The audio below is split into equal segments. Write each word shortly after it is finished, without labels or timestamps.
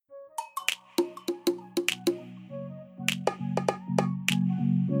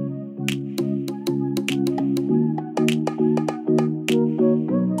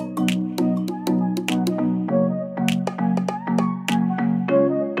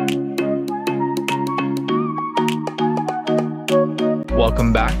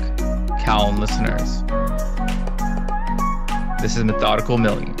Welcome back, Calum listeners. This is Methodical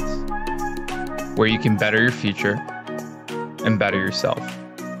Millions, where you can better your future and better yourself.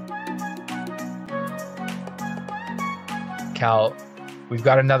 Cal, we've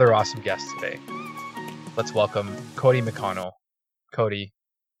got another awesome guest today. Let's welcome Cody McConnell. Cody,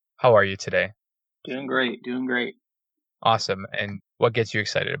 how are you today? Doing great. Awesome. And what gets you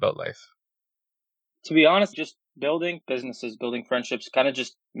excited about life? To be honest, just building businesses, building friendships, kind of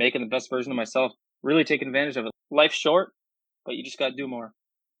just making the best version of myself, really taking advantage of it. Life's short, but you just got to do more.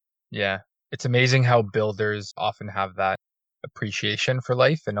 Yeah. It's amazing how builders often have that appreciation for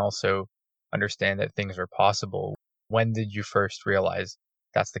life and also understand that things are possible. When did you first realize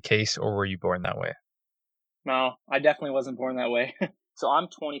that's the case, or were you born that way? No, I definitely wasn't born that way. So I'm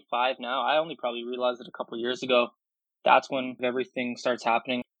 25 now. I only probably realized it a couple of years ago. That's when everything starts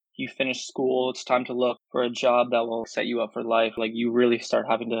happening. You finish school, it's time to look for a job that will set you up for life. Like you really start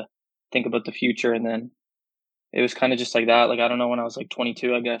having to think about the future. And then it was kind of just like that. Like, I don't know, when I was like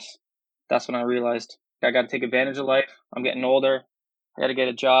 22, I guess, that's when I realized I got to take advantage of life. I'm getting older. I got to get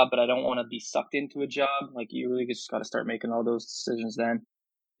a job, but I don't want to be sucked into a job. Like, you really just got to start making all those decisions then.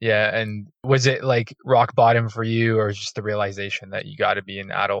 Yeah. And was it like rock bottom for you, or just the realization that you got to be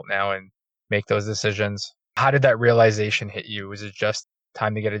an adult now and make those decisions? How did that realization hit you? Was it just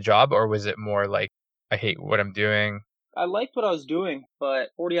time to get a job, or was it more like, I hate what I'm doing? I liked what I was doing, but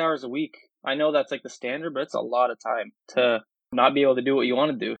 40 hours a week, I know that's like the standard, but it's a lot of time to not be able to do what you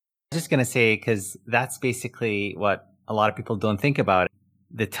want to do. Just going to say, because that's basically what a lot of people don't think about,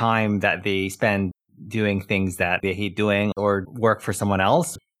 the time that they spend doing things that they hate doing or work for someone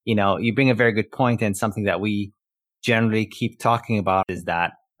else. You know, you bring a very good point, and something that we generally keep talking about is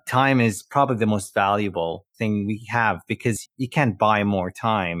that time is probably the most valuable thing we have, because you can't buy more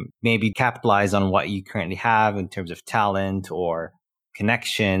time. Maybe capitalize on what you currently have in terms of talent or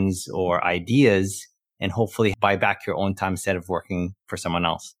connections or ideas, and hopefully buy back your own time instead of working for someone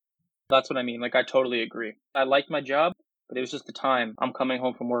else. That's what I mean. Like, I totally agree. I liked my job, but it was just the time. I'm coming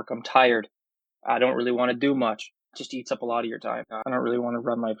home from work. I'm tired. I don't really want to do much. It just eats up a lot of your time. I don't really want to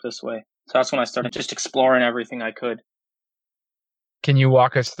run life this way. So that's when I started just exploring everything I could. Can you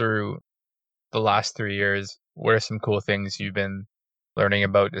walk us through the last 3 years? What are some cool things you've been learning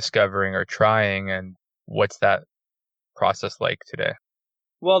about, discovering, or trying, and what's that process like today?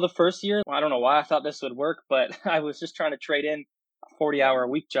 Well, the first year, I don't know why I thought this would work, but I was just trying to trade in a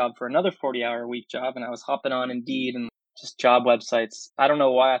 40-hour-a-week job for another 40-hour-a-week job, and I was hopping on Indeed and just job websites. I don't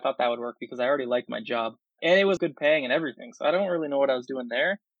know why I thought that would work, because I already liked my job, and it was good paying and everything, so I don't really know what I was doing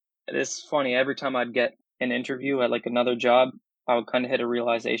there. It's funny, every time I'd get an interview at like another job, I would kind of hit a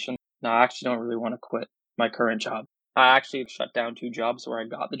realization. No, I actually don't really want to quit my current job. I actually shut down 2 jobs where I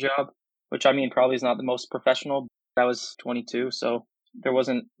got the job, which I mean probably is not the most professional. I was 22, so there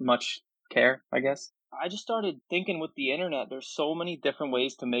wasn't much care, I guess. I just started thinking, with the internet, there's so many different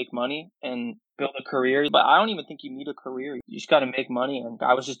ways to make money and build a career. But I don't even think you need a career. You just got to make money. And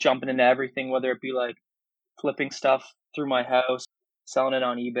I was just jumping into everything, whether it be like flipping stuff through my house, selling it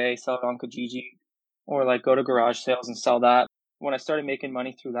on eBay, sell it on Kijiji, or like go to garage sales and sell that. When I started making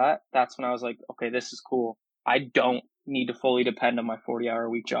money through that, that's when I was like, okay, this is cool. I don't need to fully depend on my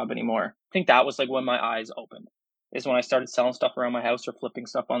 40-hour-a-week job anymore. I think that was like when my eyes opened, is when I started selling stuff around my house or flipping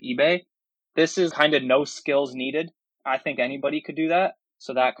stuff on eBay. This is kind of no skills needed. I think anybody could do that.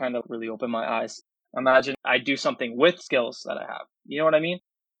 So that kind of really opened my eyes. Imagine I do something with skills that I have. You know what I mean?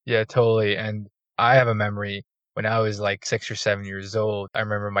 Yeah, totally. And I have a memory when I was like 6 or 7 years old. I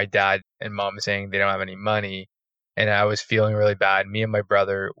remember my dad and mom saying they don't have any money, and I was feeling really bad. Me and my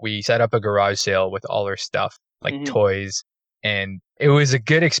brother, we set up a garage sale with all our stuff, like toys, and it was a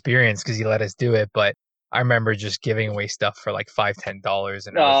good experience because he let us do it. But I remember just giving away stuff for like $5, $10,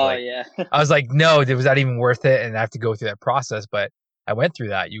 and Yeah. I was like, no, was that even worth it? And I have to go through that process. But I went through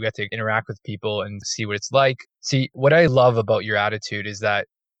that. You get to interact with people and see what it's like. See, what I love about your attitude is that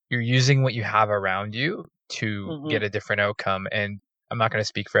you're using what you have around you to get a different outcome. And I'm not going to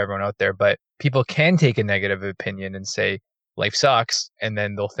speak for everyone out there, but people can take a negative opinion and say life sucks, and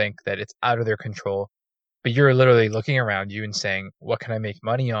then they'll think that it's out of their control. But you're literally looking around you and saying, what can I make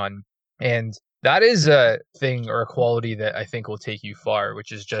money on? And that is a thing or a quality that I think will take you far,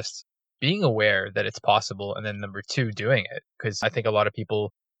 which is just being aware that it's possible. And then number 2, doing it. Because I think a lot of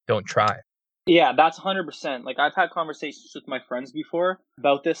people don't try. Yeah, that's 100%. Like, I've had conversations with my friends before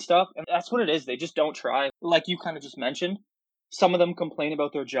about this stuff, and that's what it is. They just don't try. Like you kind of just mentioned, some of them complain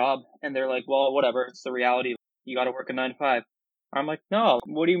about their job, and they're like, well, whatever, it's the reality. You got to work a 9 to 5. I'm like, no,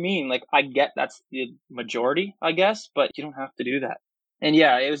 what do you mean? Like, I get that's the majority, I guess, but you don't have to do that. And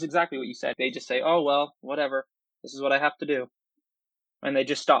yeah, it was exactly what you said. They just say, oh, well, whatever. This is what I have to do. and they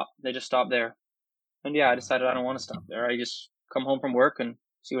just stop. They just stop there. And yeah, I decided I don't want to stop there. I just come home from work and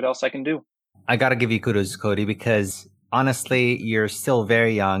see what else I can do. I got to give you kudos, Cody, because honestly, you're still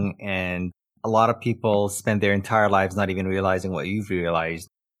very young and a lot of people spend their entire lives not even realizing what you've realized.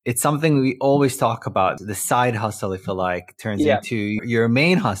 It's something we always talk about. The side hustle, if you like, turns Yeah. into your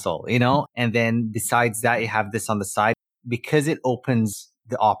main hustle, and then besides that, you have this on the side because it opens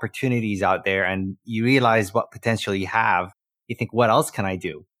the opportunities out there and you realize what potential you have. You think, what else can I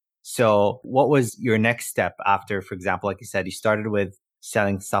do? So what was your next step after, for example, like you said, you started with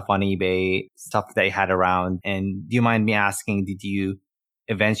selling stuff on eBay, stuff that you had around. And do you mind me asking, did you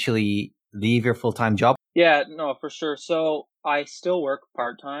eventually leave your full-time job? Yeah, no, for sure. So I still work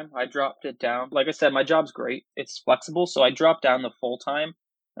part-time. I dropped it down. Like I said, my job's great. It's flexible. So I dropped down the full-time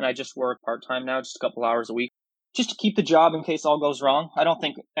and I just work part-time now, just a couple hours a week, just to keep the job in case all goes wrong. I don't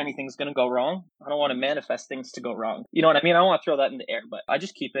think anything's going to go wrong. I don't want to manifest things to go wrong. You know what I mean? I don't want to throw that in the air, but I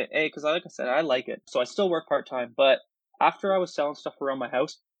just keep it, because like I said, I like it. So I still work part-time, but after I was selling stuff around my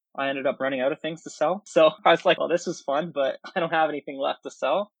house, I ended up running out of things to sell. So I was like, well, this was fun, but I don't have anything left to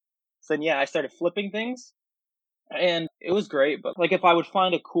sell. So then, yeah, I started flipping things and it was great. But like if I would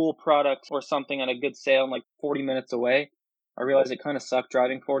find a cool product or something at a good sale like 40 minutes away, I realized it kind of sucked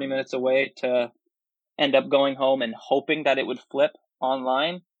driving 40 minutes away to end up going home and hoping that it would flip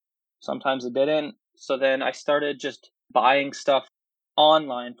online. Sometimes it didn't. So then I started just buying stuff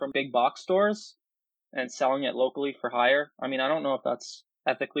online from big box stores and selling it locally for hire. I mean, I don't know if that's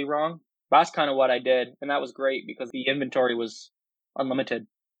ethically wrong. But that's kind of what I did. And that was great because the inventory was unlimited.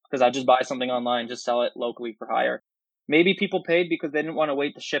 Because I just buy something online, just sell it locally for hire. Maybe people paid because they didn't want to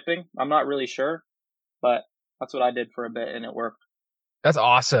wait the shipping. I'm not really sure, but that's what I did for a bit and it worked. That's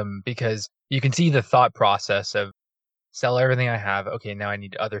awesome because you can see the thought process of sell everything I have. Okay, now I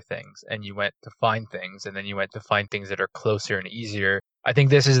need other things. And you went to find things and then you went to find things that are closer and easier. I think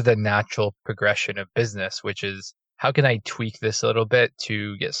this is the natural progression of business, which is how can I tweak this a little bit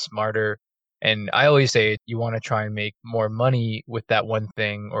to get smarter? And I always say you want to try and make more money with that one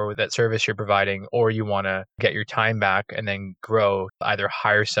thing or with that service you're providing, or you want to get your time back and then grow, either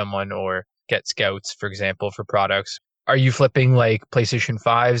hire someone or get scouts, for example, for products. Are you flipping like PlayStation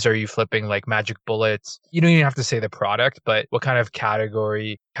 5s? Are you flipping like Magic Bullets? You don't even have to say the product, but what kind of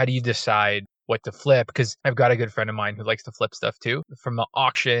category? How do you decide what to flip? Because I've got a good friend of mine who likes to flip stuff too, from the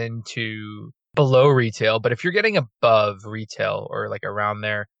auction to below retail. But if you're getting above retail or like around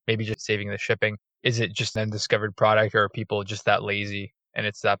there, maybe just saving the shipping, is it just an undiscovered product or are people just that lazy and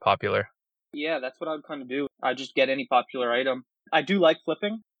it's that popular? Yeah, that's what I would kind of do. I just get any popular item. I do like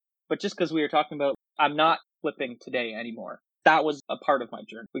flipping, but just because we were talking about, I'm not flipping today anymore. That was a part of my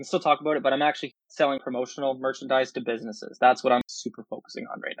journey. We can still talk about it, but I'm actually selling promotional merchandise to businesses. That's what I'm super focusing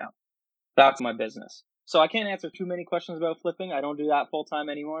on right now. That's my business. So I can't answer too many questions about flipping. I don't do that full time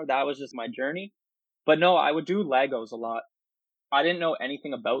anymore. That was just my journey. But no, I would do Legos a lot. I didn't know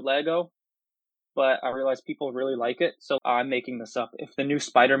anything about Lego, but I realized people really like it. So I'm making this up. If the new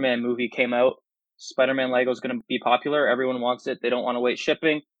Spider-Man movie came out, Spider-Man Lego is going to be popular. Everyone wants it. They don't want to wait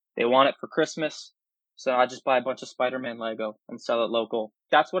shipping. They want it for Christmas. So I just buy a bunch of Spider-Man Lego and sell it local.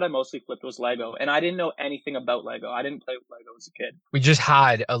 That's what I mostly flipped was Lego. And I didn't know anything about Lego. I didn't play with Lego as a kid. We just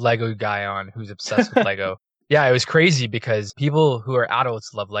had a Lego guy on who's obsessed with Lego. Yeah, it was crazy because people who are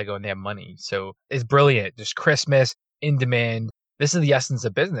adults love Lego and they have money. So it's brilliant. Just Christmas, in demand. This is the essence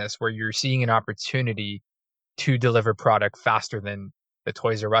of business where you're seeing an opportunity to deliver product faster than the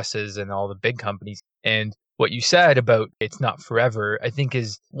Toys R Us's and all the big companies. And what you said about it's not forever, I think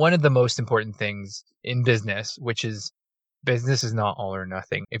is one of the most important things in business, which is business is not all or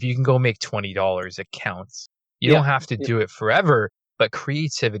nothing. If you can go make $20, it counts. You don't have to do it forever, but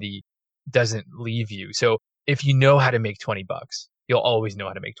creativity doesn't leave you. So if you know how to make 20 bucks, you'll always know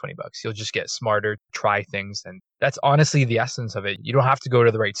how to make 20 bucks. You'll just get smarter, try things. And that's honestly the essence of it. You don't have to go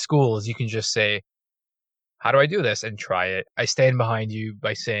to the right schools. You can just say, how do I do this? And try it. I stand behind you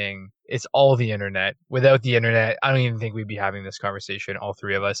by saying it's all the internet. Without the internet, I don't even think we'd be having this conversation, all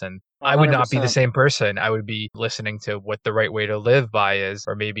three of us. And I would not be the 100%. same person. I would be listening to what the right way to live by is,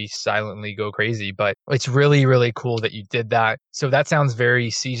 or maybe silently go crazy. But it's really, really cool that you did that. So that sounds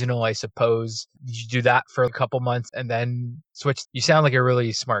very seasonal, I suppose. Did you do that for a couple months and then switch? You sound like a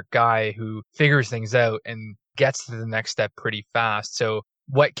really smart guy who figures things out and gets to the next step pretty fast. So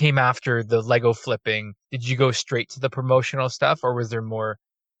what came after the Lego flipping? Did you go straight to the promotional stuff or was there more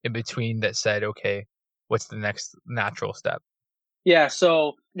in between that said, okay, what's the next natural step? Yeah,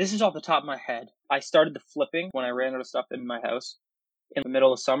 so this is off the top of my head. I started the flipping when I ran out of stuff in my house in the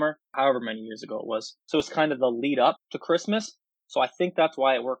middle of summer, however many years ago it was. So it's kind of the lead up to Christmas. So I think that's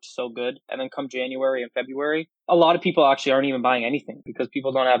why it worked so good. And then come January and February, a lot of people actually aren't even buying anything because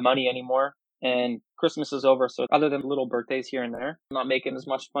people don't have money anymore. And Christmas is over. So other than little birthdays here and there, I'm not making as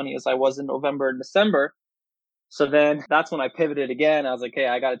much money as I was in November and December. So then that's when I pivoted again. I was like, hey,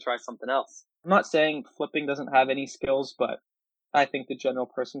 I got to try something else. I'm not saying flipping doesn't have any skills, but I think the general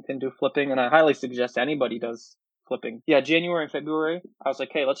person can do flipping. And I highly suggest anybody does flipping. Yeah, January and February, I was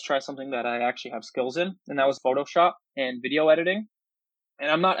like, hey, let's try something that I actually have skills in. And that was Photoshop and video editing. And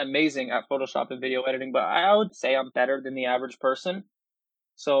I'm not amazing at Photoshop and video editing, but I would say I'm better than the average person.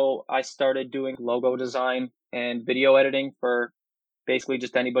 So I started doing logo design and video editing for basically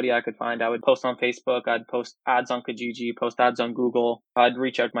just anybody I could find. I would post on Facebook. I'd post ads on Kijiji, post ads on Google. I'd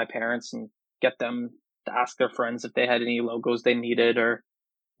reach out to my parents and get them to ask their friends if they had any logos they needed or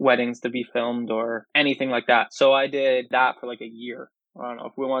weddings to be filmed or anything like that. So I did that for like a year. I don't know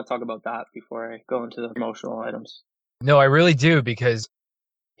if we want to talk about that before I go into the promotional items. No, I really do, because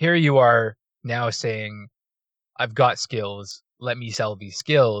here you are now saying, I've got skills. Let me sell these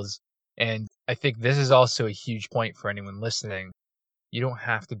skills. And I think this is also a huge point for anyone listening. You don't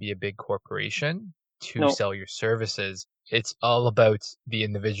have to be a big corporation to sell your services. It's all about the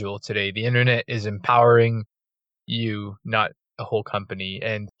individual today. The internet is empowering you, not a whole company.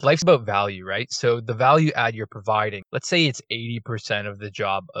 And life's about value, right? So the value add you're providing, let's say it's 80% of the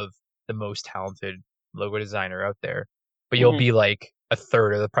job of the most talented logo designer out there, but you'll be like a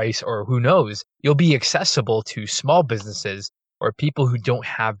third of the price, or who knows, you'll be accessible to small businesses or people who don't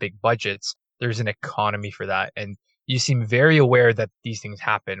have big budgets. There's an economy for that. And you seem very aware that these things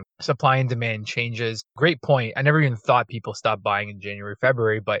happen. Supply and demand changes. Great point. I never even thought people stopped buying in January,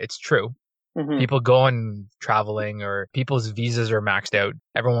 February, but it's true. People going traveling, or people's visas are maxed out.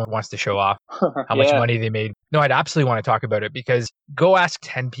 Everyone wants to show off how much money they made. No, I'd absolutely want to talk about it, because go ask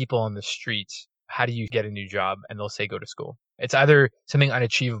 10 people on the streets, how do you get a new job? And they'll say, go to school. It's either something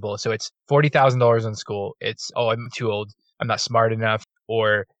unachievable. So it's $40,000 in school. It's, oh, I'm too old. I'm not smart enough.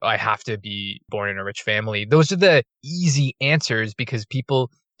 Or I have to be born in a rich family. Those are the easy answers because people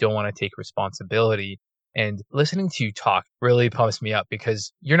don't want to take responsibility. And listening to you talk really pumps me up,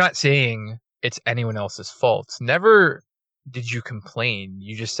 because you're not saying it's anyone else's fault. Never did you complain.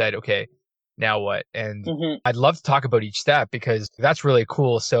 You just said, okay, now what? And I'd love to talk about each step, because that's really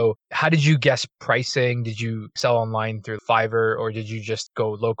cool. So how did you guess pricing? Did you sell online through Fiverr, or did you just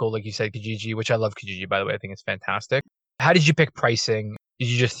go local, like you said, Kijiji, which I love Kijiji, by the way. I think it's fantastic. How did you pick pricing? Did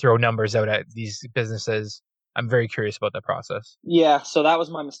you just throw numbers out at these businesses? I'm very curious about that process. Yeah, so that was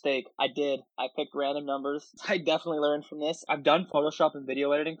my mistake. I picked random numbers. I definitely learned from this. I've done Photoshop and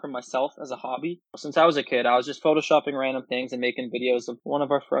video editing for myself as a hobby. Since I was a kid, I was just Photoshopping random things and making videos of one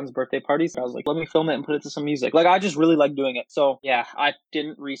of our friends' birthday parties. I was like, let me film it and put it to some music. Like, I just really like doing it. So yeah, I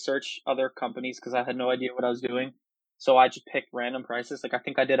didn't research other companies because I had no idea what I was doing. So I just picked random prices. Like, I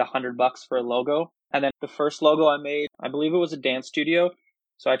think I did $100 for a logo. And then the first logo I made, I believe it was a dance studio.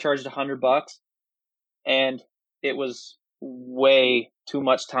 So I charged $100. And it was way too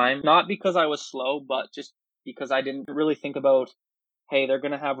much time. Not because I was slow, but just because I didn't really think about, hey, they're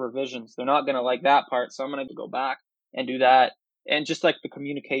going to have revisions. They're not going to like that part. So I'm going to go back and do that. And just like the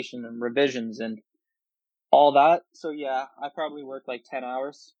communication and revisions and all that. So yeah, I probably worked like 10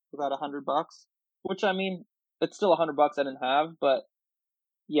 hours for about $100, which, I mean, it's still $100 I didn't have. But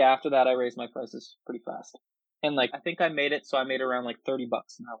yeah, after that, I raised my prices pretty fast. And like, I think I made it. So I made around like $30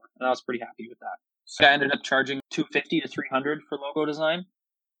 an hour. And I was pretty happy with that. So I ended up charging $250 to $300 for logo design.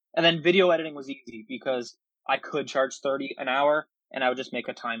 And then video editing was easy because I could charge $30 an hour, and I would just make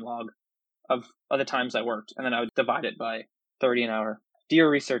a time log of the times I worked. And then I would divide it by $30 an hour. Do your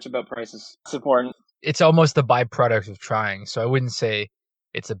research about prices. It's important. It's almost the byproduct of trying. So I wouldn't say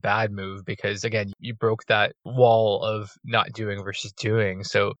it's a bad move, because again, you broke that wall of not doing versus doing.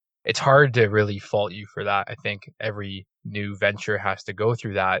 So it's hard to really fault you for that. I think every new venture has to go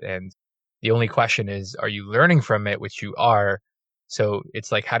through that. And the only question is, are you learning from it? Which you are. So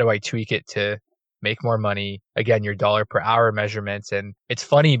it's like, how do I tweak it to make more money? Again, your dollar per hour measurements. And it's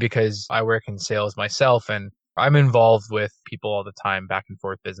funny because I work in sales myself, and I'm involved with people all the time, back and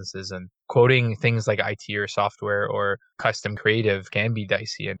forth businesses, and quoting things like IT or software or custom creative can be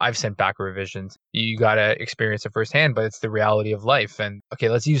dicey. And I've sent back revisions. You got to experience it firsthand, but it's the reality of life. And okay,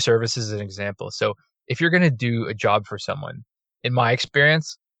 let's use services as an example. So if you're going to do a job for someone, in my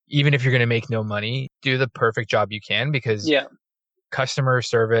experience, even if you're going to make no money, do the perfect job you can, because customer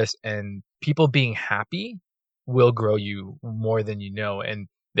service and people being happy will grow you more than you know. And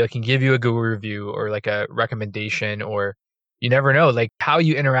they can give you a Google review or like a recommendation, or you never know. Like, how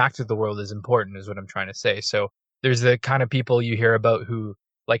you interact with the world is important, is what I'm trying to say. So there's the kind of people you hear about who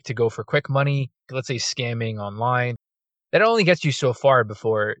like to go for quick money, let's say scamming online. that only gets you so far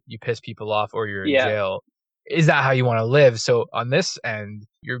before you piss people off or you're in Yeah. jail. Is that how you want to live? So on this end,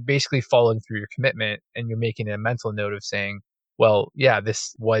 you're basically following through your commitment and you're making a mental note of saying, well, yeah,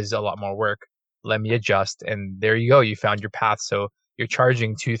 this was a lot more work. Let me adjust. And there you go. You found your path. So you're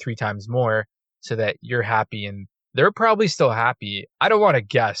charging 2, 3 times more so that you're happy and they're probably still happy. I don't want to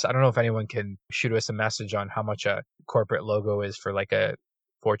guess. I don't know if anyone can shoot us a message on how much a corporate logo is for like a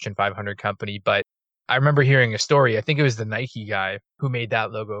Fortune 500 company, but I remember hearing a story. I think it was the Nike guy who made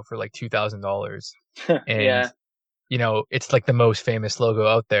that logo for like $2,000. And, Yeah. it's like the most famous logo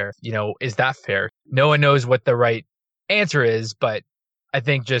out there. Is that fair? No one knows what the right answer is, but I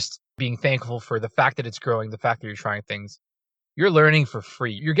think just being thankful for the fact that it's growing, the fact that you're trying things, you're learning for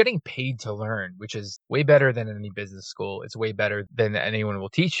free. You're getting paid to learn, which is way better than any business school. It's way better than anyone will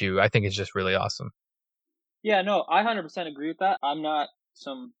teach you. I think it's just really awesome. Yeah, no, I 100% agree with that. I'm not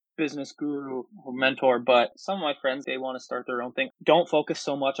some business guru or mentor, but some of my friends, they want to start their own thing. Don't focus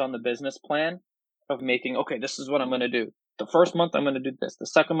so much on the business plan of making, okay, this is what I'm going to do. The first month, I'm going to do this. The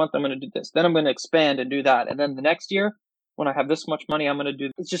second month, I'm going to do this. Then I'm going to expand and do that. And then the next year, when I have this much money, I'm going to do,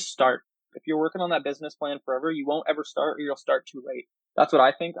 just start. If you're working on that business plan forever, you won't ever start or you'll start too late. That's what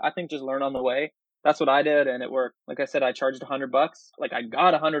I think. I think just learn on the way. That's what I did, and it worked. Like I said, I charged $100. Like I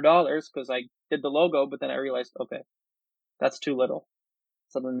got $100 because I did the logo, but then I realized, okay, that's too little.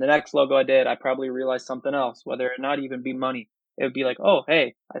 So then the next logo I did, I probably realized something else, whether it not even be money. It would be like, oh,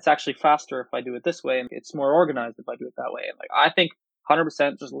 hey, it's actually faster if I do it this way, and it's more organized if I do it that way. And like, I think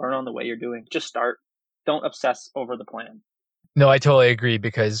 100% just learn on the way you're doing. Just start. Don't obsess over the plan. No, I totally agree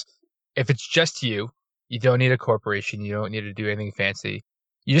because if it's just you, you don't need a corporation. You don't need to do anything fancy.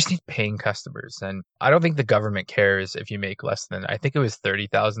 You just need paying customers. And I don't think the government cares if you make less than, I think it was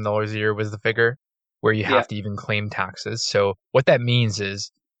 $30,000 a year was the figure where you Yeah. have to even claim taxes. So what that means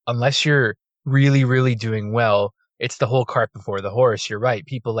is unless you're really, really doing well, it's the whole cart before the horse. You're right.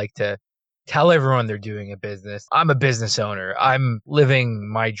 People like to tell everyone they're doing a business. I'm a business owner. I'm living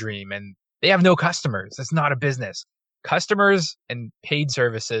my dream and they have no customers. It's not a business. Customers and paid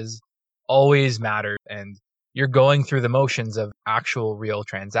services always matter and you're going through the motions of actual real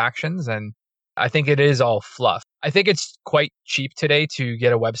transactions. And I think it is all fluff. I think it's quite cheap today to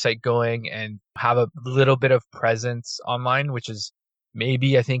get a website going and have a little bit of presence online, which is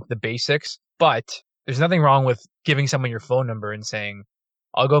maybe I think the basics, but there's nothing wrong with giving someone your phone number and saying,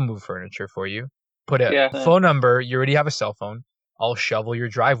 I'll go move furniture for you. Put a Yeah. phone number. You already have a cell phone. I'll shovel your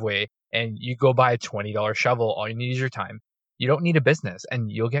driveway and you go buy a $20 shovel. All you need is your time. You don't need a business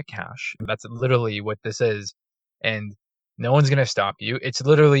and you'll get cash. That's literally what this is. And no one's going to stop you. It's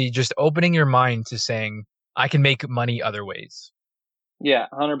literally just opening your mind to saying, I can make money other ways. Yeah,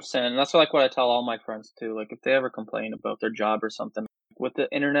 100%. And that's like what I tell all my friends too. Like if they ever complain about their job or something with the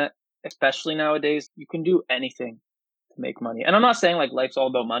internet, especially nowadays, you can do anything to make money. And I'm not saying like life's all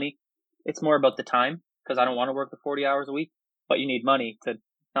about money. It's more about the time because I don't want to work the 40 hours a week, but you need money to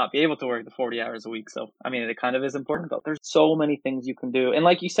not be able to work the 40 hours a week. So, I mean, it kind of is important, but there's so many things you can do. And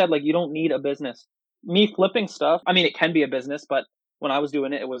like you said, like you don't need a business. Me flipping stuff, I mean, it can be a business, but when I was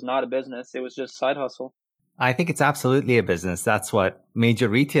doing it, it was not a business. It was just side hustle. I think it's absolutely a business. That's what major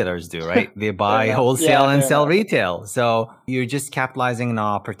retailers do, right? They Fair buy enough. wholesale Yeah, and fair sell enough. retail. So you're just capitalizing on an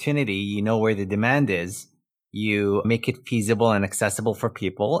opportunity. You know where the demand is. You make it feasible and accessible for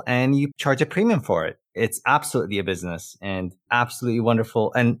people and you charge a premium for it. It's absolutely a business and absolutely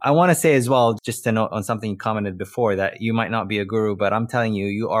wonderful. And I want to say as well, just to note on something you commented before that you might not be a guru, but I'm telling you,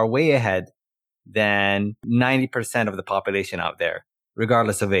 you are way ahead than 90% of the population out there,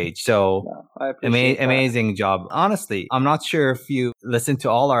 regardless of age. So No, I appreciate that. amazing job. Honestly, I'm not sure if you listen to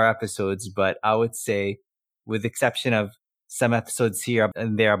all our episodes, but I would say with the exception of some episodes here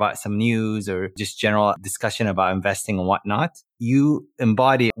and there about some news or just general discussion about investing and whatnot, you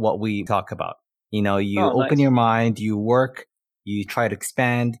embody what we talk about. You know, you Oh, open nice. your mind, you work, you try to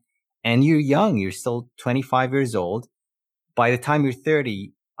expand, and you're young. You're still 25 years old. By the time you're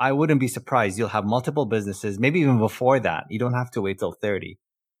 30, I wouldn't be surprised. You'll have multiple businesses, maybe even before that. You don't have to wait till 30.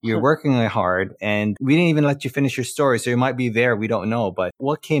 You're working hard and we didn't even let you finish your story. So you might be there. We don't know. But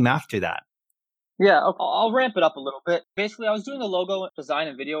what came after that? Yeah, okay. I'll ramp it up a little bit. Basically, I was doing the logo design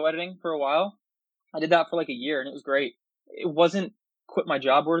and video editing for a while. I did that for like a year and it was great. It wasn't quit my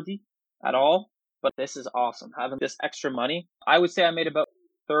job worthy at all, but this is awesome. Having this extra money. I would say I made about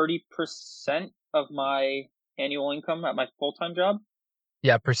 30% of my annual income at my full-time job.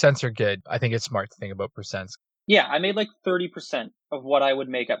 Yeah, percents are good. I think it's smart to think about percents. Yeah, I made like 30% of what I would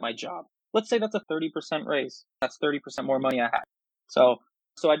make at my job. Let's say that's a 30% raise. That's 30% more money I had. So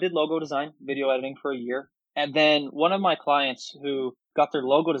I did logo design, video editing for a year. And then one of my clients who got their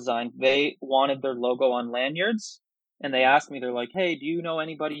logo design, they wanted their logo on lanyards And they asked me, they're like, hey, do you know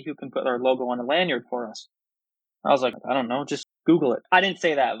anybody who can put our logo on a lanyard for us? I was like, I don't know, just Google it. I didn't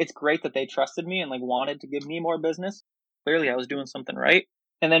say that. It's great that they trusted me and like wanted to give me more business. Clearly I was doing something right.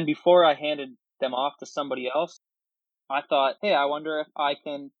 And then before I handed them off to somebody else, I thought, hey, I wonder if I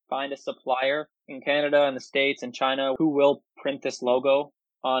can find a supplier in Canada and the States and China who will print this logo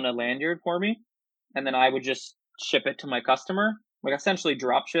on a lanyard for me. And then I would just ship it to my customer, like essentially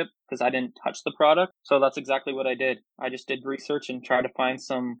drop ship because I didn't touch the product. So that's exactly what I did. I just did research and tried to find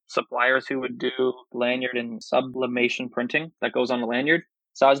some suppliers who would do lanyard and sublimation printing that goes on a lanyard.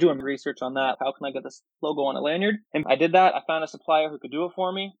 So I was doing research on that. How can I get this logo on a lanyard? And I did that. I found a supplier who could do it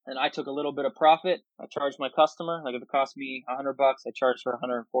for me, and I took a little bit of profit. I charged my customer, like if it cost me $100, I charged her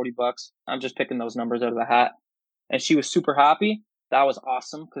 $140. I'm just picking those numbers out of the hat. And she was super happy. That was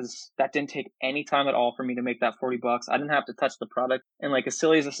awesome because that didn't take any time at all for me to make that $40. I didn't have to touch the product. And like as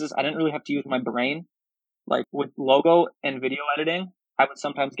silly as this is, I didn't really have to use my brain. Like with logo and video editing, I would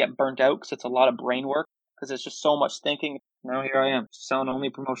sometimes get burnt out because it's a lot of brain work because it's just so much thinking. Now here I am selling only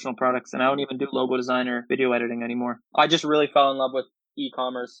promotional products, and I don't even do logo design or video editing anymore. I just really fell in love with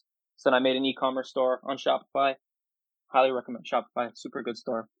e-commerce. So then I made an e-commerce store on Shopify. Highly recommend Shopify. Super good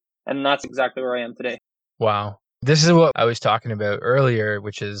store. And that's exactly where I am today. Wow. This is what I was talking about earlier,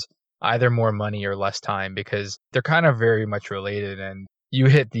 which is either more money or less time, because they're kind of very much related. And you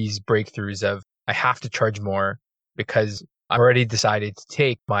hit these breakthroughs of, I have to charge more because I've already decided to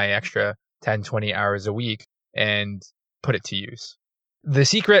take my extra 10, 20 hours a week and put it to use. The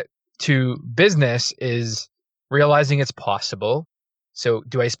secret to business is realizing it's possible. So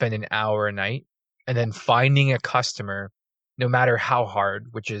do I spend an hour a night and then finding a customer, no matter how hard,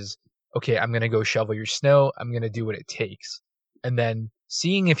 which is, okay, I'm going to go shovel your snow. I'm going to do what it takes. And then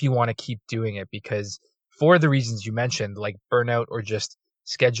seeing if you want to keep doing it, because for the reasons you mentioned, like burnout or just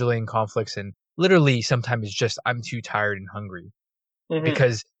scheduling conflicts, and literally sometimes it's just, I'm too tired and hungry.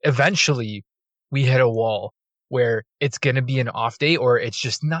 Because eventually we hit a wall where it's going to be an off day or it's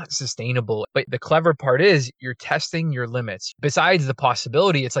just not sustainable. But the clever part is you're testing your limits. Besides the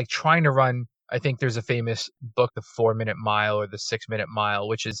possibility, it's like trying to run. I think there's a famous book, The 4-Minute Mile or The 6-Minute Mile,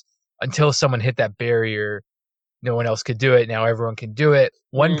 which is until someone hit that barrier, no one else could do it. Now everyone can do it.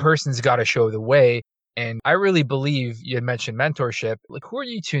 One person's got to show the way. And I really believe you had mentioned mentorship. Like, who are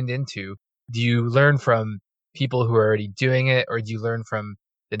you tuned into? Do you learn from people who are already doing it, or do you learn from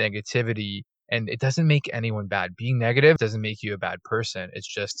the negativity? And it doesn't make anyone bad. Being negative doesn't make you a bad person. It's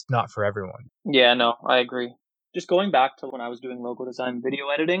just not for everyone. Yeah, no, I agree. Just going back to when I was doing logo design, video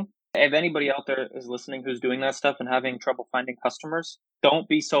editing, if anybody out there is listening who's doing that stuff and having trouble finding customers, don't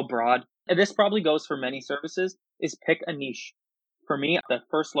be so broad. And this probably goes for many services, is pick a niche. For me, the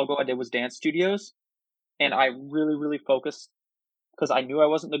first logo I did was dance studios. And I really, really focused because I knew I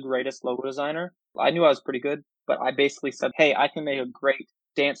wasn't the greatest logo designer. I knew I was pretty good, but I basically said, hey, I can make a great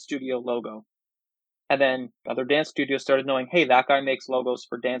dance studio logo. And then other dance studios started knowing, hey, that guy makes logos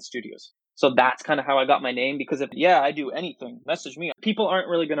for dance studios. So that's kind of how I got my name, because if, I do anything, message me. People aren't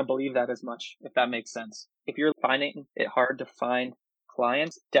really going to believe that as much, if that makes sense. If you're finding it hard to find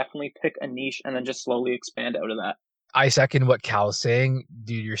clients, definitely pick a niche and then just slowly expand out of that. I second what Cal's saying.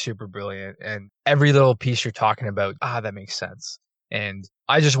 Dude, you're super brilliant. And every little piece you're talking about, that makes sense. And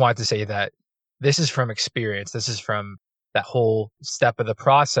I just wanted to say that this is from experience. This is from that whole step of the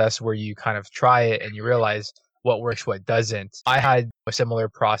process where you kind of try it and you realize what works, what doesn't. I had a similar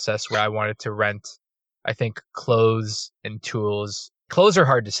process where I wanted to rent, I think, clothes and tools. Clothes are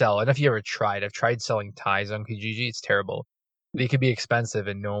hard to sell. I don't know if you ever tried. I've tried selling ties on Kijiji. It's terrible. They could be expensive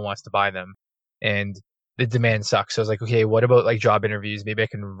and no one wants to buy them. And the demand sucks. So I was like, okay, what about like job interviews? Maybe I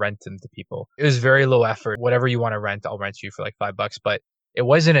can rent them to people. It was very low effort. Whatever you want to rent, I'll rent you for like $5, but it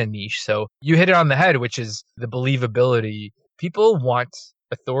wasn't a niche. So you hit it on the head, which is the believability. People want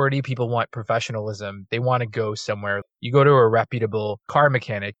authority. People want professionalism. They want to go somewhere. You go to a reputable car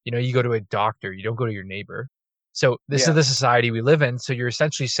mechanic, you go to a doctor, you don't go to your neighbor. So this is the society we live in. So you're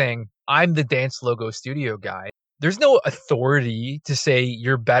essentially saying, I'm the dance logo studio guy. There's no authority to say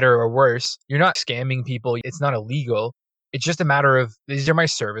you're better or worse. You're not scamming people. It's not illegal. It's just a matter of, these are my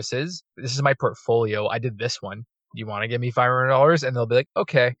services. This is my portfolio. I did this one. Do you want to give me $500? And they'll be like,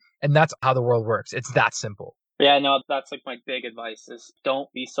 okay. And that's how the world works. It's that simple. Yeah, no, that's like my big advice is don't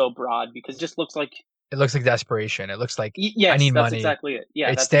be so broad, because it just looks like... It looks like desperation. It looks like, yes, I need that's money. Exactly it. Yeah,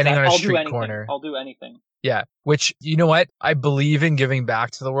 it's standing on a street anything. corner. I'll do anything. Yeah, which, you know what? I believe in giving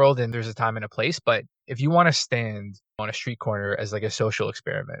back to the world, and there's a time and a place. But if you want to stand on a street corner as like a social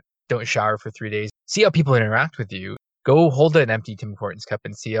experiment, don't shower for 3 days. See how people interact with you. Go hold an empty Tim Hortons cup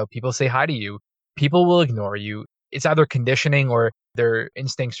and see how people say hi to you. People will ignore you. It's either conditioning or their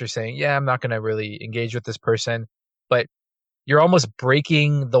instincts are saying, yeah, I'm not going to really engage with this person. but you're almost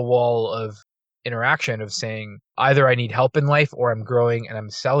breaking the wall of interaction of saying either I need help in life or I'm growing and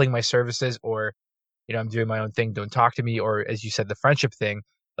I'm selling my services or, I'm doing my own thing. Don't talk to me. Or as you said, the friendship thing,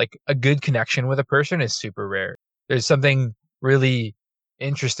 like a good connection with a person is super rare. There's something really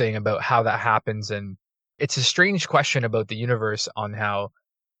interesting about how that happens. And it's a strange question about the universe on how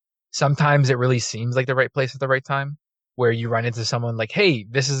sometimes it really seems like the right place at the right time where you run into someone like, hey,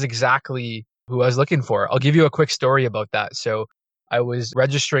 this is exactly who I was looking for. I'll give you a quick story about that. So I was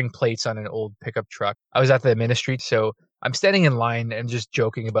registering plates on an old pickup truck. I was at the ministry. So I'm standing in line and just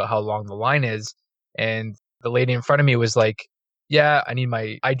joking about how long the line is. And the lady in front of me was like, yeah, I need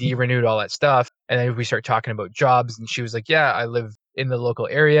my ID renewed, all that stuff. And then we start talking about jobs. And she was like, yeah, I live in the local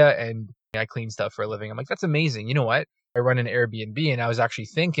area and I clean stuff for a living. I'm like, that's amazing. You know what? I run an Airbnb and I was actually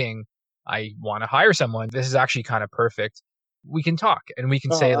thinking I want to hire someone. This is actually kind of perfect. We can talk and we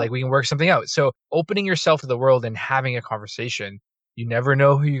can say like we can work something out. So opening yourself to the world and having a conversation, you never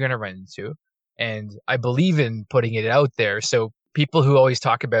know who you're going to run into. And I believe in putting it out there. So people who always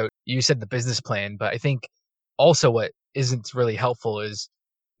talk about, you said the business plan, but I think also what isn't really helpful is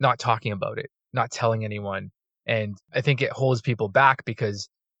not talking about it, not telling anyone. And I think it holds people back because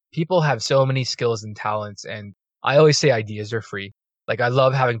people have so many skills and talents. And I always say ideas are free. Like I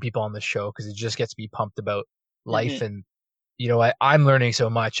love having people on the show because it just gets me pumped about life. And, I'm learning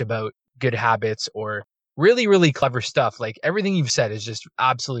so much about good habits or really, really clever stuff. Like everything you've said is just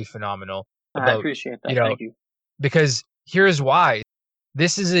absolutely phenomenal I about, appreciate that. Thank you. because here's why.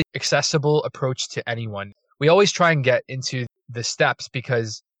 This is an accessible approach to anyone. We always try and get into the steps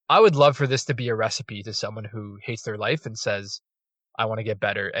because I would love for this to be a recipe to someone who hates their life and says, I want to get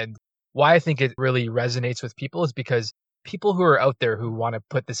better. And why I think it really resonates with people is because people who are out there who want to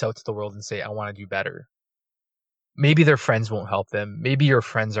put this out to the world and say, I want to do better. Maybe their friends won't help them. Maybe your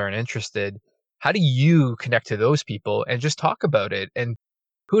friends aren't interested. How do you connect to those people and just talk about it? And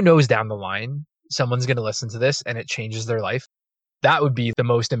who knows down the line, someone's going to listen to this and it changes their life. That would be the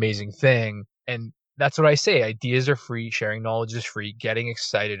most amazing thing. And that's what I say. Ideas are free. Sharing knowledge is free. Getting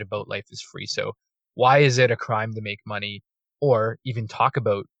excited about life is free. So why is it a crime to make money or even talk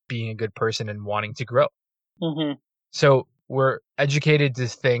about being a good person and wanting to grow? Mm-hmm. So we're educated to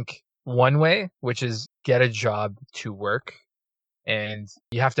think one way, which is get a job to work. And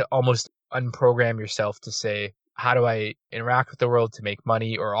you have to almost unprogram yourself to say, how do I interact with the world to make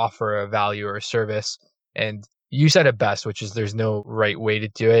money or offer a value or a service? And you said it best, which is there's no right way to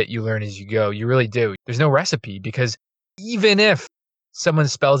do it. You learn as you go. You really do. There's no recipe because even if someone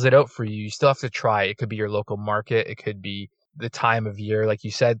spells it out for you, you still have to try. It could be your local market. It could be the time of year. Like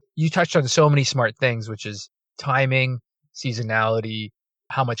you said, you touched on so many smart things, which is timing, seasonality,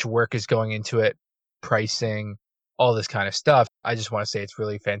 how much work is going into it, pricing, all this kind of stuff. I just want to say it's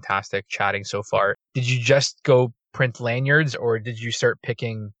really fantastic chatting so far. Did you just go print lanyards or did you start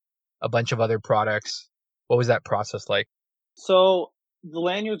picking a bunch of other products? What was that process like? So the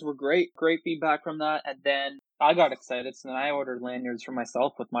lanyards were great feedback from that. And then I got excited. So then I ordered lanyards for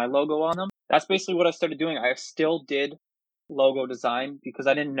myself with my logo on them. That's basically what I started doing. I still did logo design because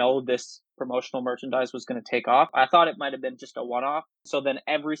I didn't know this promotional merchandise was going to take off. I thought it might have been just a one-off. So then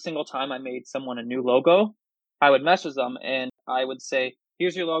every single time I made someone a new logo, I would message them and I would say,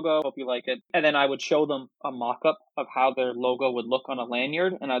 here's your logo. Hope you like it. And then I would show them a mock-up of how their logo would look on a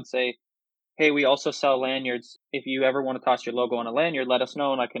lanyard. And I'd say, hey, we also sell lanyards. If you ever want to toss your logo on a lanyard, let us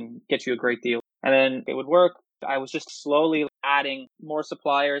know and I can get you a great deal. And then it would work. I was just slowly adding more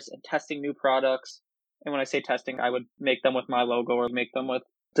suppliers and testing new products. And when I say testing, I would make them with my logo or make them with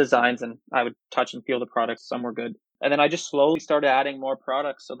designs and I would touch and feel the products. Some were good. And then I just slowly started adding more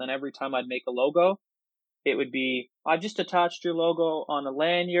products. So then every time I'd make a logo, it would be, I've just attached your logo on a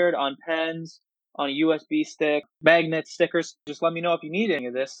lanyard, on pens, on a USB stick, magnets, stickers. Just let me know if you need any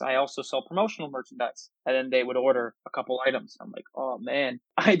of this. I also sell promotional merchandise. And then they would order a couple items. I'm like, oh man,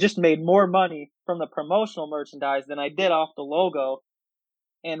 I just made more money from the promotional merchandise than I did off the logo.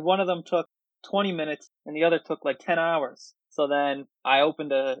 And one of them took 20 minutes and the other took like 10 hours. So then I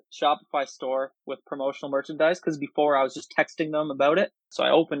opened a Shopify store with promotional merchandise because before I was just texting them about it. So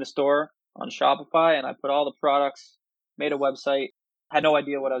I opened a store on Shopify and I put all the products, made a website. I had no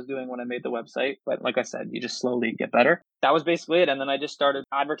idea what I was doing when I made the website, but like I said, you just slowly get better. That was basically it. And then I just started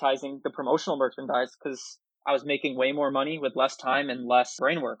advertising the promotional merchandise because I was making way more money with less time and less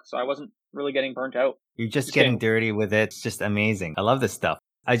brain work. So I wasn't really getting burnt out. You're just getting dirty with it. It's just amazing. I love this stuff.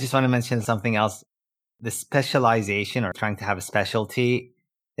 I just want to mention something else. The specialization or trying to have a specialty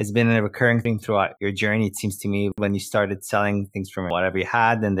has been a recurring thing throughout your journey. It seems to me when you started selling things from whatever you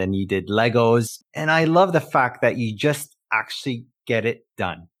had and then you did Legos. And I love the fact that you just actually get it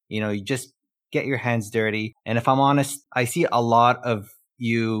done. You just get your hands dirty. And if I'm honest, I see a lot of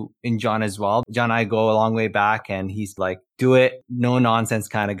you in John as well. John and I go a long way back, and he's like, do it, no nonsense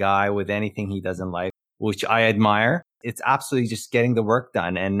kind of guy with anything he does in life, which I admire. It's absolutely just getting the work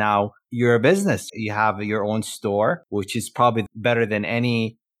done. And now you're a business. You have your own store, which is probably better than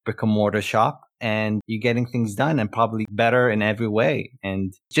any brick and mortar shop. And you're getting things done and probably better in every way.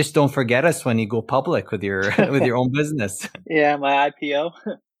 And just don't forget us when you go public with your with your own business. Yeah, my IPO.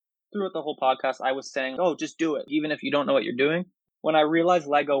 Throughout the whole podcast, I was saying, oh, just do it, even if you don't know what you're doing. When I realized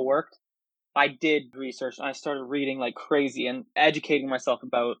Lego worked, I did research. I started reading like crazy and educating myself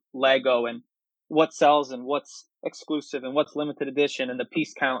about Lego and what sells and what's exclusive and what's limited edition and the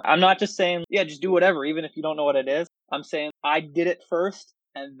piece count. I'm not just saying, yeah, just do whatever, even if you don't know what it is. I'm saying I did it first,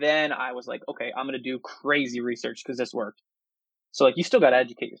 and then I was like, okay, I'm going to do crazy research because this worked. So like, you still got to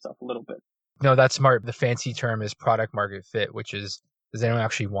educate yourself a little bit. No, that's smart. The fancy term is product market fit, which is, does anyone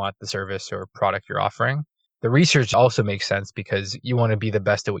actually want the service or product you're offering? The research also makes sense because you want to be the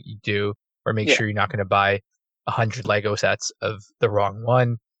best at what you do, or make sure you're not going to buy 100 Lego sets of the wrong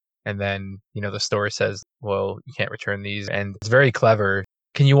one. And then, the store says, well, you can't return these. And it's very clever.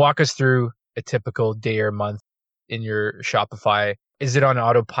 Can you walk us through a typical day or month in your Shopify? Is it on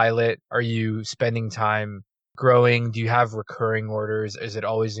autopilot? Are you spending time growing? Do you have recurring orders? Is it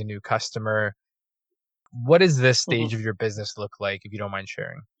always a new customer? What does this stage of your business look like, if you don't mind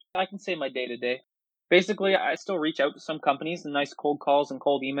sharing? I can say my day to day. Basically, I still reach out to some companies and nice cold calls and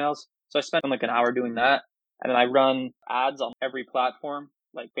cold emails. So I spend like an hour doing that. And then I run ads on every platform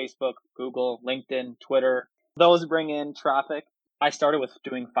like Facebook, Google, LinkedIn, Twitter. Those bring in traffic. I started with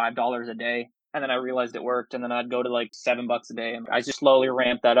doing $5 a day, and then I realized it worked. And then I'd go to like $7 a day. And I just slowly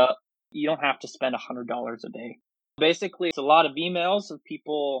ramped that up. You don't have to spend $100 a day. Basically, it's a lot of emails of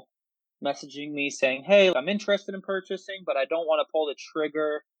people messaging me saying, hey, I'm interested in purchasing, but I don't want to pull the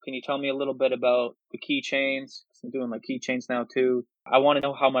trigger. Can you tell me a little bit about the keychains? I'm doing like keychains now too. I want to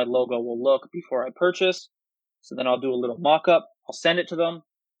know how my logo will look before I purchase. So then I'll do a little mock-up. I'll send it to them.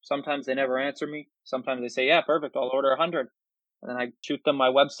 Sometimes they never answer me. Sometimes they say, yeah, perfect, I'll order 100. And then I shoot them my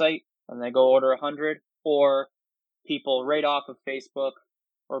website and they go order 100. Or people right off of Facebook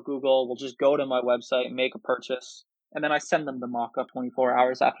or Google will just go to my website and make a purchase. And then I send them the mock-up 24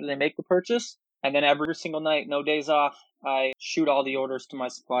 hours after they make the purchase. And then every single night, no days off, I shoot all the orders to my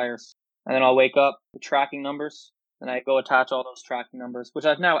suppliers. And then I'll wake up with tracking numbers, and I go attach all those tracking numbers, which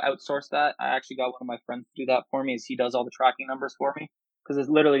I've now outsourced that. I actually got one of my friends to do that for me, as he does all the tracking numbers for me, because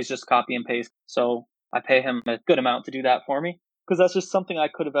it literally is just copy and paste. So I pay him a good amount to do that for me, because that's just something I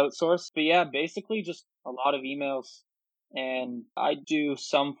could have outsourced. But yeah, basically just a lot of emails. And I do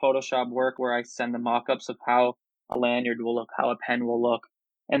some Photoshop work where I send the mock-ups of how a lanyard will look, how a pen will look.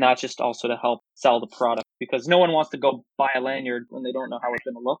 And that's just also to help sell the product, because no one wants to go buy a lanyard when they don't know how it's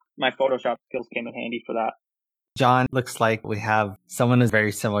going to look. My Photoshop skills came in handy for that. John, looks like we have someone who's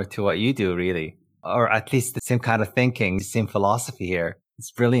very similar to what you do, really, or at least the same kind of thinking, the same philosophy here.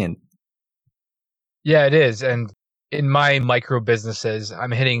 It's brilliant. Yeah, it is. And in my micro businesses,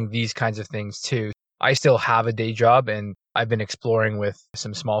 I'm hitting these kinds of things too. I still have a day job, and I've been exploring with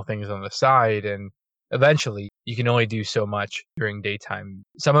some small things on the side. And eventually, you can only do so much during daytime.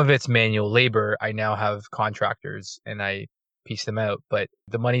 Some of it's manual labor. I now have contractors and I piece them out, but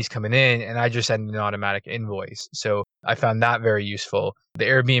the money's coming in and I just send an automatic invoice. So I found that very useful. The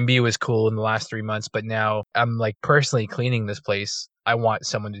Airbnb was cool in the last 3 months, but now I'm like personally cleaning this place. I want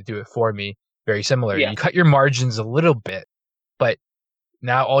someone to do it for me. Very similar. Yeah. You cut your margins a little bit, but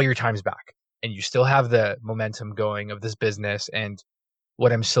now all your time's back and you still have the momentum going of this business. And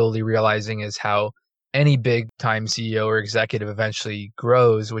what I'm slowly realizing is how any big time CEO or executive eventually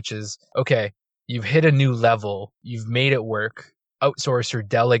grows, which is, okay, you've hit a new level, you've made it work, outsource or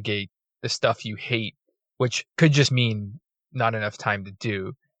delegate the stuff you hate, which could just mean not enough time to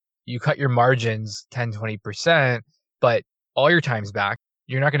do. You cut your margins 10, 20%, but all your time's back.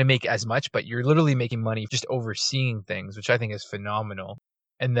 You're not going to make as much, but you're literally making money just overseeing things, which I think is phenomenal.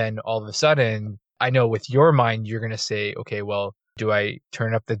 And then all of a sudden, I know with your mind, you're going to say, okay, well, do I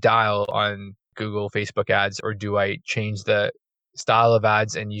turn up the dial on Google, Facebook ads, or do I change the style of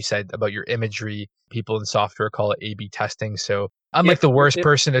ads? And you said about your imagery, people in software call it A/B testing. So I'm like the worst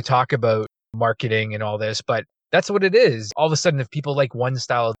person to talk about marketing and all this, but that's what it is. All of a sudden, if people like one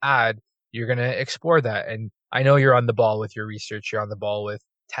style of ad, you're going to explore that. And I know you're on the ball with your research. You're on the ball with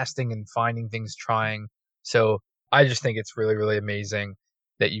testing and finding things, trying. So I just think it's really, really amazing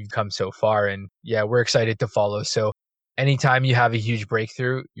that you've come so far. And yeah, we're excited to follow. So anytime you have a huge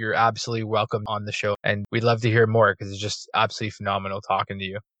breakthrough, you're absolutely welcome on the show. And we'd love to hear more because it's just absolutely phenomenal talking to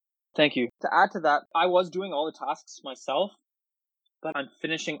you. Thank you. To add to that, I was doing all the tasks myself. but I'm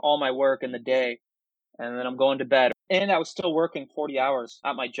finishing all my work in the day and then I'm going to bed. And I was still working 40 hours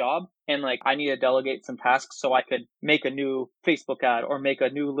at my job. And like, I need to delegate some tasks so I could make a new Facebook ad or make a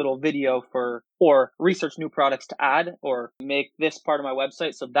new little video or research new products to add or make this part of my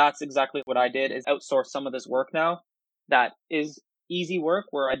website. So that's exactly what I did, is outsource some of this work now. That is easy work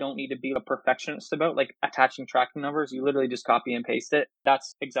where I don't need to be a perfectionist about, like attaching tracking numbers. You literally just copy and paste it.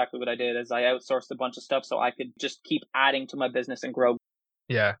 That's exactly what I did, is I outsourced a bunch of stuff so I could just keep adding to my business and grow.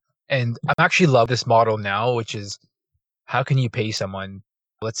 Yeah. And I actually love this model now, which is, how can you pay someone,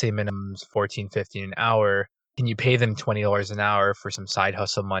 let's say minimum's $14, $15 an hour. Can you pay them $20 an hour for some side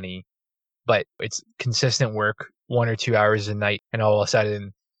hustle money? But it's consistent work, 1 or 2 hours a night. And all of a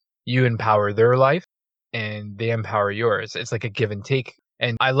sudden you empower their life and they empower yours. It's like a give and take.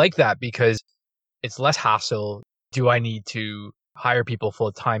 And I like that because it's less hassle. Do I need to hire people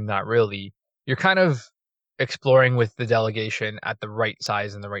full time? Not really. You're kind of exploring with the delegation at the right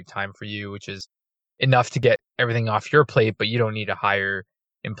size and the right time for you, which is enough to get everything off your plate, but you don't need to hire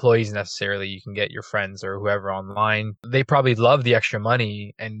employees necessarily. You can get your friends or whoever online. They probably love the extra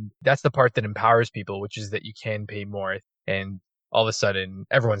money. And that's the part that empowers people, which is that you can pay more. And all of a sudden,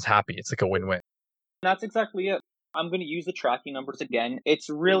 everyone's happy. It's like a win-win. That's exactly it. I'm going to use the tracking numbers again. It's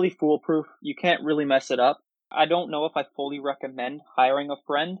really foolproof. You can't really mess it up. I don't know if I fully recommend hiring a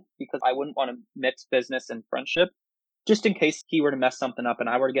friend because I wouldn't want to mix business and friendship. Just in case he were to mess something up and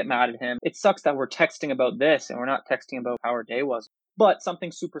I were to get mad at him. It sucks that we're texting about this and we're not texting about how our day was. But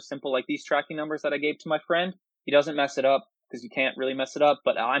something super simple like these tracking numbers that I gave to my friend, he doesn't mess it up because you can't really mess it up.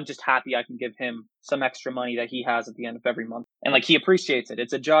 But I'm just happy I can give him some extra money that he has at the end of every month. And like, he appreciates it.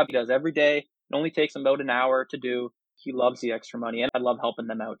 It's a job he does every day. It only takes him about an hour to do. He loves the extra money and I love helping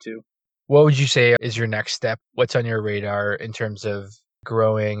them out too. What would you say is your next step? What's on your radar in terms of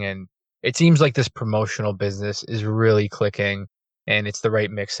growing? And it seems like this promotional business is really clicking and it's the right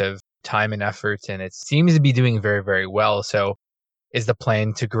mix of time and effort. And it seems to be doing very, very well. So is the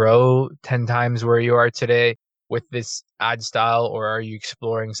plan to grow 10 times where you are today with this ad style, or are you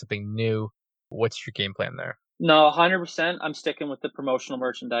exploring something new? What's your game plan there? No, 100%. I'm sticking with the promotional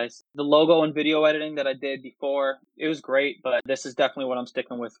merchandise. The logo and video editing that I did before, it was great, but this is definitely what I'm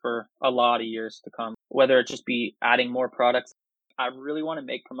sticking with for a lot of years to come. Whether it just be adding more products. I really want to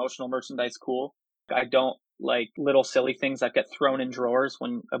make promotional merchandise cool. I don't like little silly things that get thrown in drawers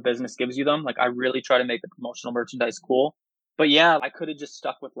when a business gives you them. Like, I really try to make the promotional merchandise cool. But yeah, I could have just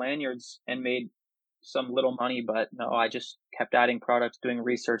stuck with lanyards and made some little money, but no, I just kept adding products, doing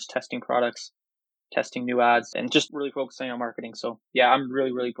research, testing products, testing new ads, and just really focusing on marketing. So yeah, I'm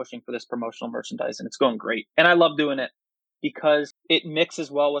really, really pushing for this promotional merchandise and it's going great. And I love doing it because it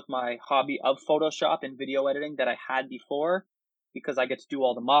mixes well with my hobby of Photoshop and video editing that I had before, because I get to do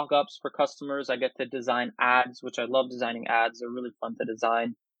all the mock-ups for customers. I get to design ads, which I love designing ads. They're really fun to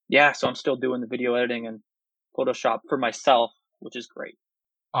design. Yeah, so I'm still doing the video editing and Photoshop for myself, which is great.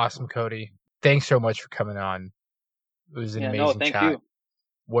 Awesome, Cody. Thanks so much for coming on. It was an amazing thank chat. you.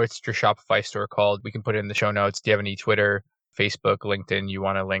 What's your Shopify store called? We can put it in the show notes. Do you have any Twitter, Facebook, LinkedIn you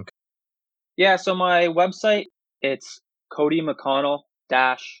want to link? Yeah, so my website, it's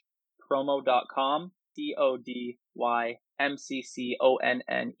codymcconnell-promo.com,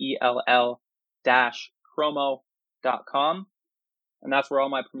 CODYMCCONNELL-promo.com. And that's where all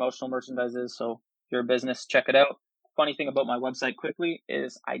my promotional merchandise is. So if you're a business, check it out. Funny thing about my website quickly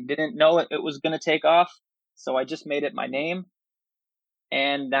is I didn't know it was going to take off. So I just made it my name.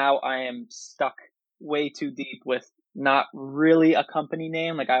 And now I am stuck way too deep with not really a company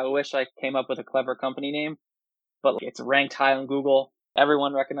name. Like, I wish I came up with a clever company name, but it's ranked high on Google.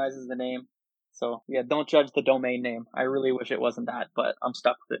 Everyone recognizes the name. So yeah, don't judge the domain name. I really wish it wasn't that, but I'm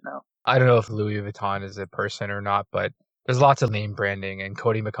stuck with it now. I don't know if Louis Vuitton is a person or not, but there's lots of name branding, and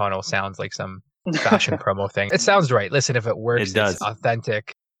Cody McConnell sounds like some fashion promo thing. It sounds right. Listen, if it works, It does. It's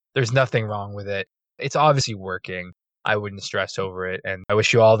authentic. There's nothing wrong with it. It's obviously working. I wouldn't stress over it. And I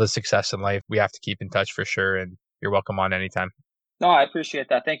wish you all the success in life. We have to keep in touch for sure. And you're welcome on anytime. No, I appreciate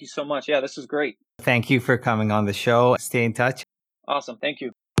that. Thank you so much. Yeah, this is great. Thank you for coming on the show. Stay in touch. Awesome. Thank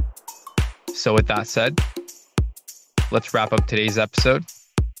you. So with that said, let's wrap up today's episode.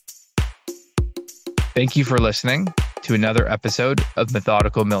 Thank you for listening to another episode of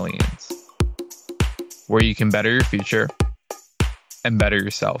Methodical Millions, where you can better your future and better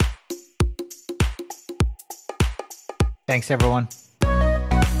yourself. Thanks, everyone.